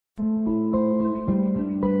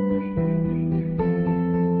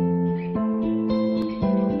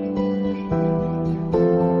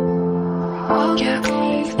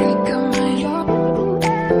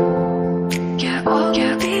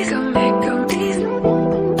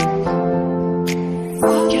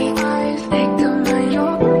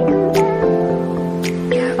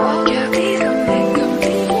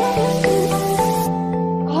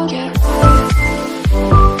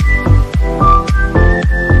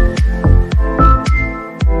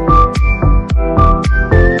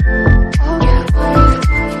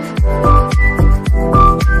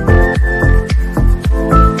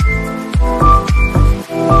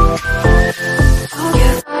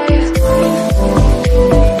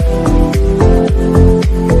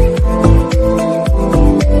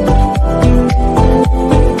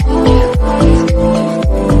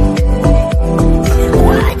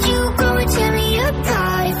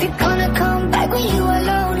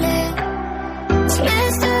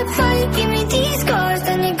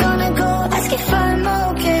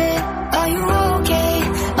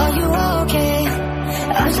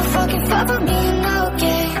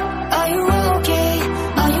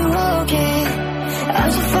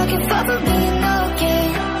fucking fuck for being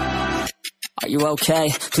okay. Are you okay?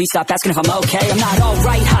 Please stop asking if I'm okay. I'm not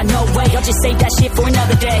alright, no way, I'll just save that shit for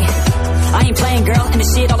another day. I ain't playing, girl, and the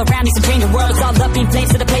shit all around needs to change the world. It's all up in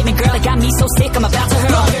flames to the pavement, girl. It got me so sick, I'm about to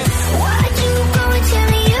hurl. Why'd you go and tell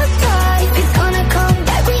me you thought you're gonna come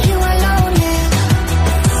back when you were lonely?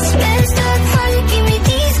 It's messed up how you give me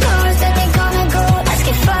these scars, then they gonna go ask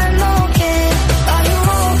if I'm okay. Are you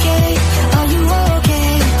okay? Are you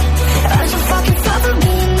okay? Are you fucking fuck for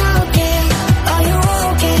being okay? Are you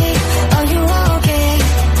okay? Are you okay?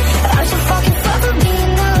 Are you fucking fuck for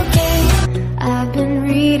being okay? I've been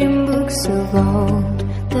reading books of old,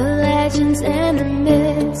 the legends and the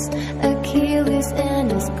myths, Achilles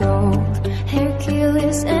and his gold,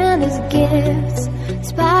 Hercules and his gifts,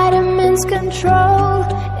 Spider-Man's control,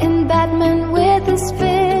 and Batman with his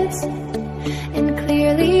fits. And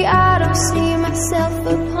clearly I don't see myself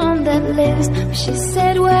upon that list. She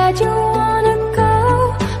said, where'd you wanna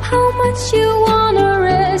go? How much you wanna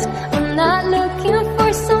risk? I'm not looking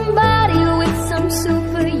for somebody with some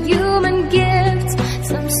superhuman gifts,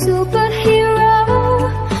 some superhero,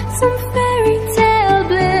 some fairy tale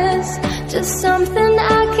bliss. Just something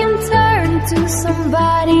I can turn to,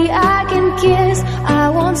 somebody I can kiss. I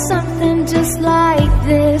want something just like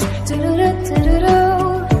this. Do-do-do-do-do-do,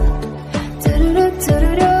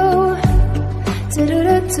 do-do-do-do-do,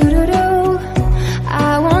 do-do-do-do-do.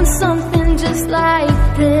 I want something just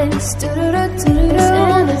like this. Do-do-do-do-do.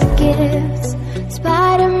 And his gifts,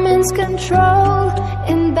 Spider-Man's control,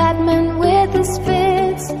 and Batman with his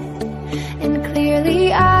fits. And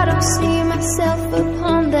clearly I don't see myself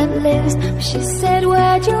upon that list. She said,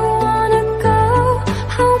 where'd you wanna go?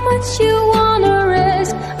 How much you want